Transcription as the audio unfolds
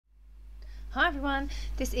Hi everyone,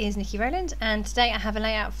 this is Nikki Rowland and today I have a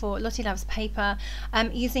layout for Lottie Loves Paper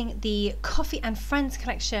using the Coffee and Friends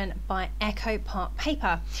collection by Echo Park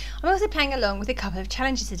Paper. I'm also playing along with a couple of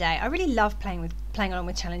challenges today. I really love playing along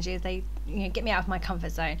with challenges. They get me out of my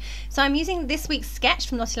comfort zone. So I'm using this week's sketch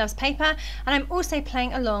from Lottie Loves Paper, and I'm also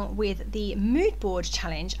playing along with the mood board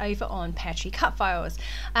challenge over on Peartree Cut Files.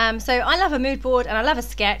 So I love a mood board and I love a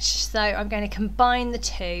sketch, so I'm going to combine the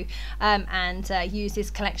two and use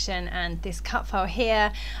this collection and this cut file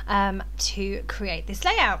here to create this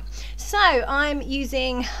layout. So I'm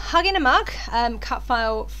using Hug in a Mug cut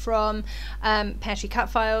file from Peartree Cut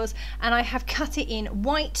Files, and I have cut it in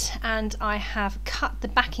white, and I have cut the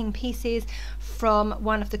backing pieces from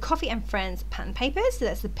one of the Coffee and Friends pattern papers, so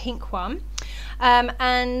that's the pink one.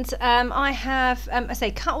 I have, I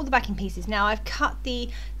say, cut all the backing pieces. Now I've cut the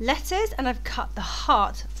letters and I've cut the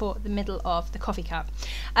heart for the middle of the coffee cup.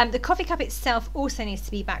 The coffee cup itself also needs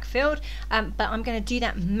to be backfilled, but I'm going to do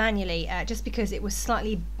that manually just because it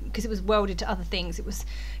was welded to other things. It was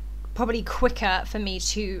probably quicker for me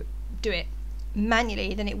to do it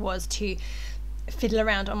manually than it was to fiddle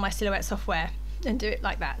around on my Silhouette software and do it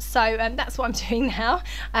like that. So that's what I'm doing now.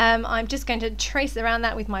 I'm just going to trace around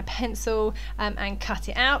that with my pencil and cut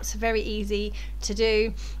it out. Very easy to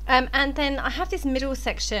do. And then I have this middle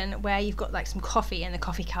section where you've got like some coffee in the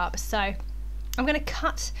coffee cup. So I'm going to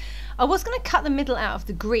cut, I was going to cut the middle out of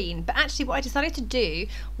the green, but actually what I decided to do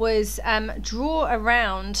was draw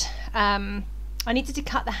around, I needed to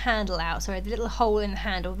cut the handle out, so the little hole in the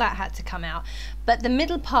handle, that had to come out. But the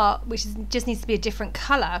middle part, which just needs to be a different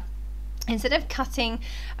colour, instead of cutting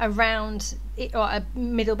around it or a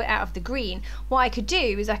middle bit out of the green, what I could do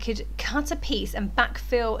is I could cut a piece and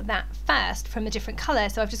backfill that first from a different colour.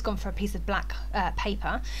 So I've just gone for a piece of black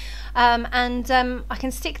paper, and I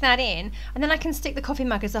can stick that in, and then I can stick the coffee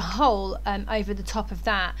mug as a whole over the top of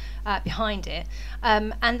that behind it,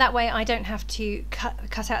 and that way I don't have to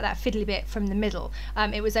cut out that fiddly bit from the middle.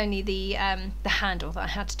 It was only the handle that I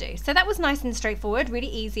had to do. So that was nice and straightforward, really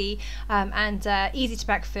easy, and easy to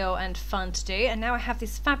backfill and fun to do. And now I have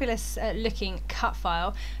this fabulous looking cut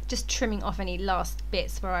file, just trimming off any last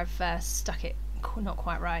bits where I've stuck it not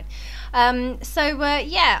quite right.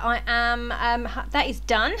 Yeah, I am, that is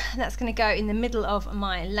done. That's going to go in the middle of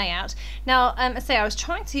my layout. Now, I was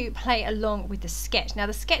trying to play along with the sketch. Now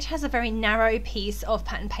the sketch has a very narrow piece of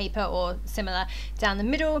pattern paper or similar down the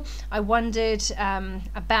middle. I wondered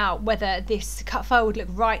about whether this cut file would look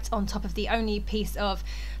right on top of the only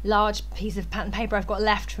large piece of pattern paper I've got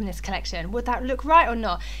left from this collection. Would that look right or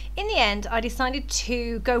not? In the end, I decided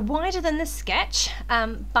to go wider than the sketch,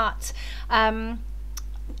 but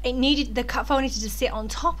the cut file needed to sit on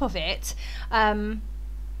top of it, and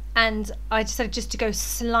I decided just to go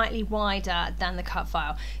slightly wider than the cut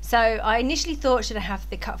file. So I initially thought, should I have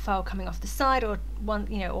the cut file coming off the side or one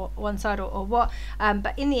side or what?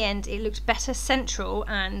 But in the end, it looked better central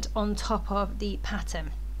and on top of the pattern.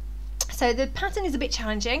 So the pattern is a bit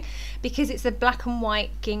challenging because it's a black and white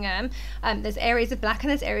gingham. There's areas of black and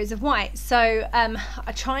there's areas of white. So I'm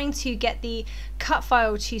trying to get the cut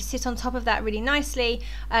file to sit on top of that really nicely.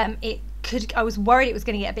 I was worried it was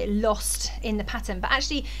going to get a bit lost in the pattern, but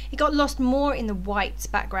actually it got lost more in the white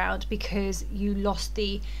background because you lost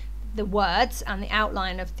the words and the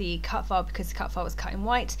outline of the cut file because the cut file was cut in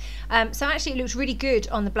white. So actually it looked really good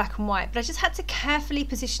on the black and white, but I just had to carefully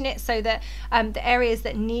position it so that the areas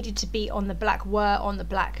that needed to be on the black were on the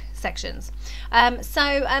black sections.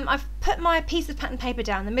 I've put my piece of pattern paper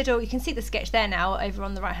down the middle. You can see the sketch there now over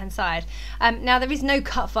on the right hand side. Now there is no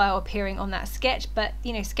cut file appearing on that sketch, but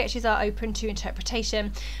sketches are open to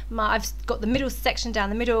interpretation. I've got the middle section down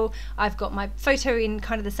the middle, I've got my photo in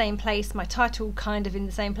kind of the same place, my title kind of in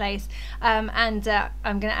the same place, and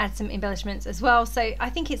I'm going to add some embellishments as well. So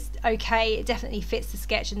I think it's okay, it definitely fits the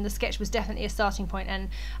sketch, and the sketch was definitely a starting point, and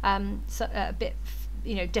a bit,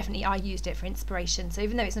 definitely I used it for inspiration. So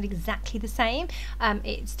even though it's not exactly the same,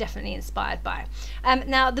 it's definitely inspired by it.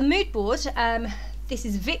 Now the mood board, this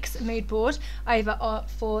is Vic's mood board over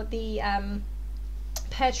for the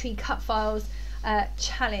Peartree Cut Files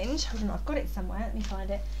challenge. Hold on, I've got it somewhere, let me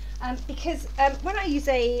find it. Because when I use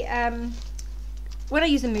a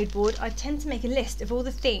mood board, I tend to make a list of all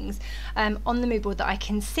the things on the mood board that I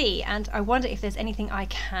can see, and I wonder if there's anything I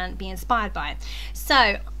can be inspired by.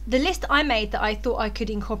 So the list I made that I thought I could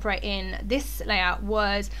incorporate in this layout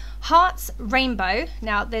was hearts, rainbow.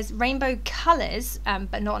 Now there's rainbow colours,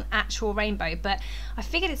 but not an actual rainbow, but I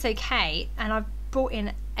figured it's okay, and I've brought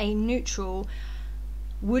in a neutral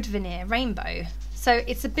wood veneer rainbow. So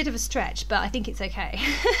it's a bit of a stretch, but I think it's okay.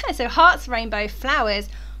 So hearts, rainbow, flowers,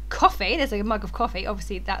 coffee, there's a mug of coffee,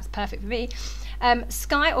 obviously that's perfect for me,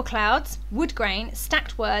 Sky or clouds, wood grain,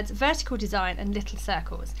 stacked words, vertical design, and little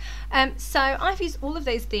circles. So I've used all of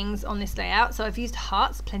those things on this layout. So I've used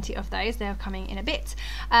hearts, plenty of those, they're coming in a bit.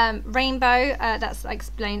 Rainbow, that's I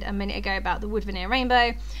explained a minute ago about the wood veneer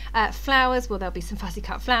rainbow. Flowers, well, there'll be some fussy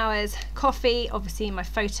cut flowers. Coffee, obviously my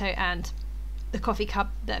photo and the coffee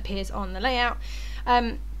cup that appears on the layout.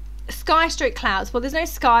 Sky stroke clouds, well, there's no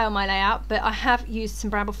sky on my layout, but I have used some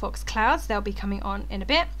bramble fox clouds, they'll be coming on in a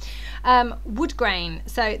bit. Wood grain,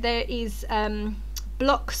 so there is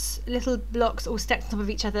blocks, little blocks all stacked on top of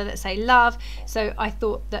each other that say love, so I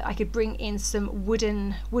thought that I could bring in some wood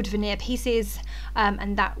veneer pieces,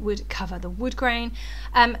 and that would cover the wood grain.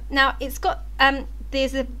 Now it's got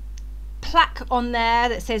there's a plaque on there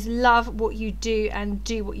that says love what you do and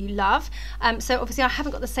do what you love. So obviously I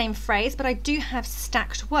haven't got the same phrase, but I do have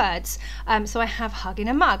stacked words. So I have hug in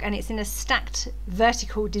a mug, and it's in a stacked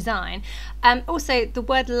vertical design. Also the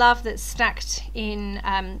word love that's stacked in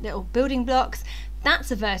little building blocks,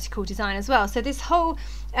 that's a vertical design as well. So this whole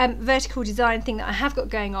vertical design thing that I have got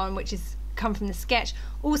going on, which is come from the sketch,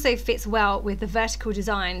 also fits well with the vertical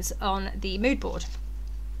designs on the mood board.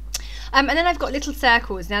 And then I've got little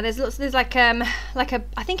circles. Now there's like a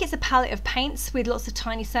I think it's a palette of paints with lots of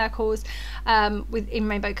tiny circles in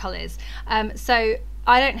rainbow colours. So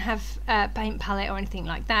I don't have a paint palette or anything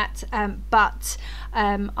like that, but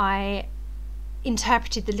I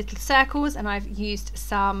interpreted the little circles, and I've used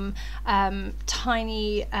some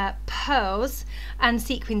tiny pearls and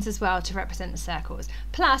sequins as well to represent the circles.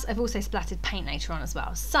 Plus I've also splattered paint later on as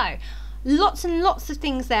well. So lots and lots of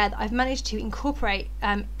things there that I've managed to incorporate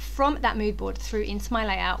from that mood board through into my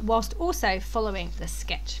layout, whilst also following the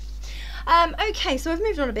sketch. Okay, so I've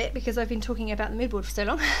moved on a bit because I've been talking about the mood board for so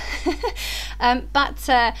long. But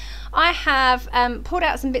I have pulled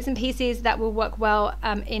out some bits and pieces that will work well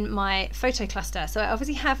in my photo cluster. So I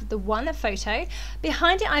obviously have the one photo.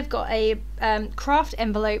 Behind it I've got a craft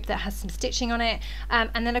envelope that has some stitching on it,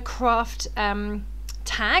 and then a craft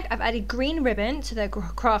tag. I've added green ribbon to the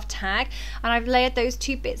craft tag, and I've layered those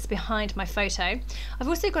two bits behind my photo. I've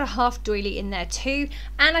also got a half doily in there too,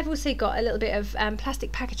 and I've also got a little bit of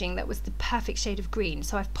plastic packaging that was the perfect shade of green,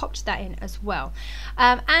 so I've popped that in as well.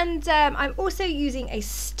 I'm also using a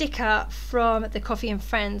sticker from the Coffee and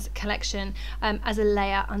Friends collection as a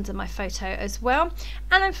layer under my photo as well,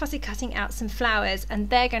 and I'm fussy cutting out some flowers, and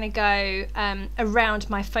they're going to go around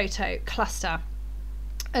my photo cluster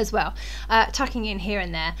as well, tucking in here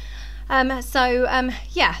and there.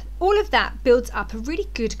 Yeah, all of that builds up a really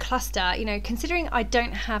good cluster. You know, considering I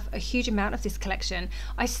don't have a huge amount of this collection,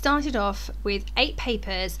 I started off with 8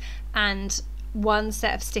 papers and 1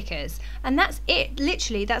 set of stickers, and that's it.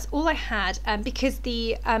 Literally that's all I had, because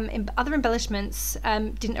the other embellishments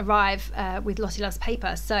didn't arrive with Lottie Loves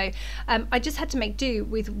Paper, so I just had to make do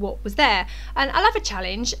with what was there. And I love a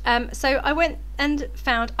challenge, so I went and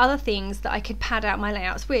found other things that I could pad out my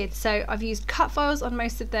layouts with. So I've used cut files on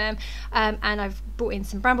most of them, and I've brought in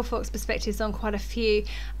some bramble fox perspectives on quite a few,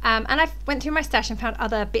 and I've went through my stash and found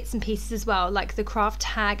other bits and pieces as well, like the craft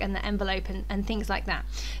tag and the envelope and things like that.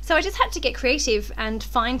 So I just had to get creative and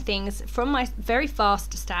find things from my very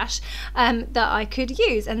fast stash that I could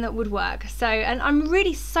use and that would work. So, and I'm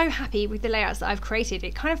really so happy with the layouts that I've created.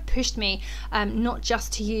 It kind of pushed me not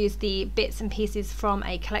just to use the bits and pieces from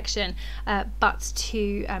a collection, but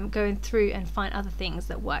to go through and find other things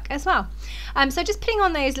that work as well. So just putting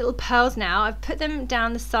on those little pearls now. I've put them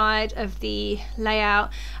down the side of the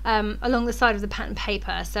layout, along the side of the pattern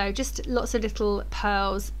paper, so just lots of little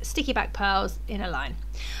pearls, sticky back pearls in a line.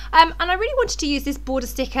 And I really wanted to use this border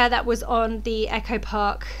sticker that was on the Echo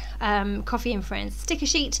Park Coffee and Friends sticker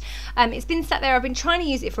sheet. It's been sat there, I've been trying to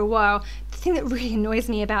use it for a while. The thing that really annoys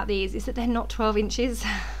me about these is that they're not 12 inches.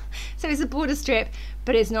 So it's a border strip,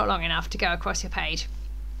 but it's not long enough to go across your page.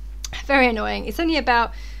 Very annoying. It's only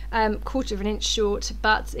about 1/4 of an inch short,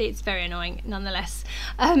 but it's very annoying nonetheless.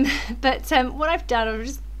 What I've done, I've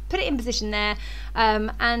just put it in position there,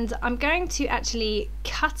 and I'm going to actually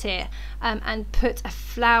cut it and put a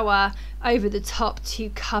flower over the top to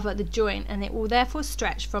cover the joint, and it will therefore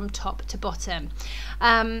stretch from top to bottom.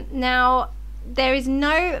 Now there is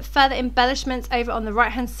no further embellishments over on the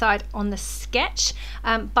right hand side on the sketch,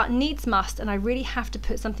 but needs must, and I really have to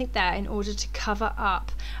put something there in order to cover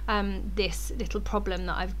up this little problem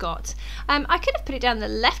that I've got. I could have put it down the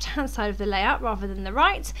left hand side of the layout rather than the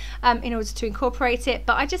right, in order to incorporate it,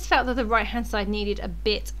 but I just felt that the right hand side needed a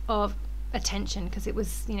bit of attention because it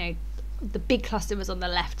was, you know, the big cluster was on the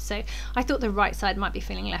left, so I thought the right side might be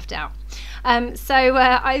feeling left out.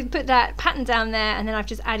 I put that pattern down there, and then I've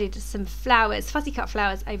just added some flowers, fuzzy cut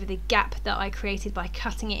flowers, over the gap that I created by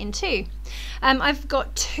cutting it in two. I've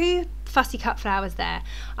got 2 fussy cut flowers there.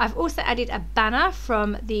 I've also added a banner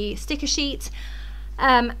from the sticker sheet,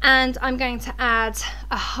 and I'm going to add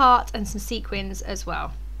a heart and some sequins as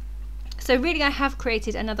well. So really I have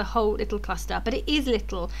created another whole little cluster, but it is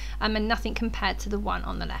little and nothing compared to the one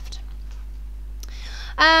on the left.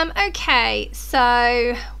 Okay,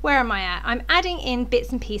 so where am I at? I'm adding in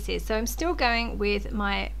bits and pieces. So I'm still going with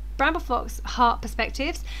my Bramble Fox heart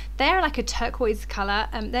perspectives. They're like a turquoise colour.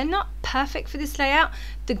 They're not perfect for this layout.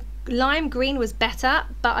 The lime green was better,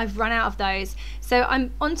 but I've run out of those. So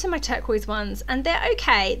I'm onto my turquoise ones, and they're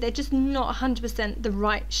okay. They're just not 100% the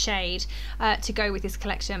right shade to go with this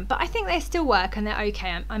collection, but I think they still work and they're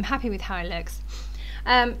okay. I'm happy with how it looks.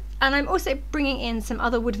 And I'm also bringing in some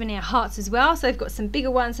other wood veneer hearts as well. So I've got some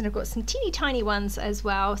bigger ones and I've got some teeny tiny ones as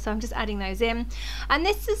well. So I'm just adding those in. And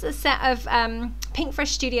this is a set of Pink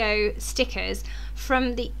Fresh Studio stickers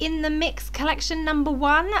from the In the Mix collection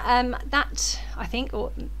 #1. That, I think,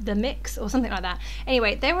 or The Mix or something like that.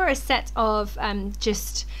 Anyway, they were a set of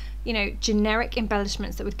just, you know, generic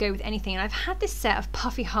embellishments that would go with anything. And I've had this set of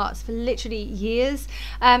puffy hearts for literally years,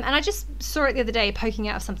 and I just saw it the other day poking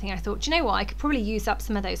out of something. I thought, do you know what, I could probably use up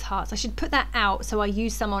some of those hearts. I should put that out so I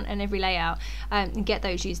use some on every layout and get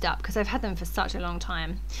those used up, because I've had them for such a long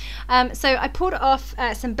time. So I pulled off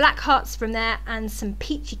some black hearts from there and some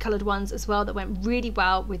peachy coloured ones as well that went really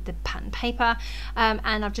well with the pattern paper,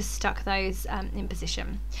 and I've just stuck those in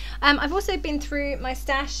position. I've also been through my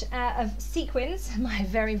stash of sequins, my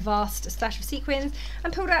very vast stash of sequins,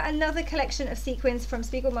 and pulled out another collection of sequins from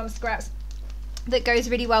Spiegel Mum Scraps that goes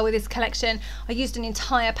really well with this collection. I used an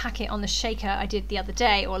entire packet on the shaker I did the other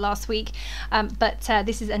day or last week, but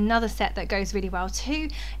this is another set that goes really well too.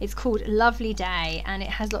 It's called Lovely Day, and it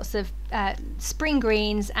has lots of spring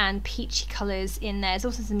greens and peachy colours in there. There's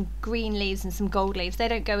also some green leaves and some gold leaves. They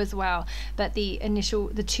don't go as well, but the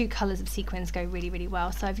two colours of sequins go really, really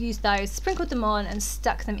well. So I've used those, sprinkled them on and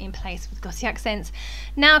stuck them in place with glossy accents.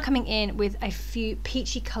 Now coming in with a few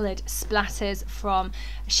peachy coloured splatters from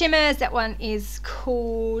Shimmers. That one is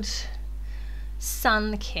called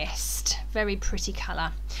Sun Kissed. Very pretty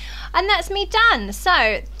colour. And that's me done.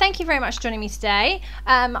 So thank you very much for joining me today.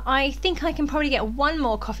 I think I can probably get one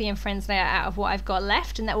more Coffee and Friends layout out of what I've got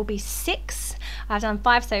left, and that will be 6. I've done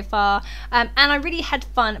 5 so far, and I really had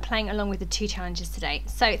fun playing along with the 2 challenges today.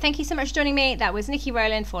 So thank you so much for joining me. That was Nikki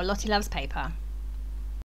Rowland for Lottie Loves Paper.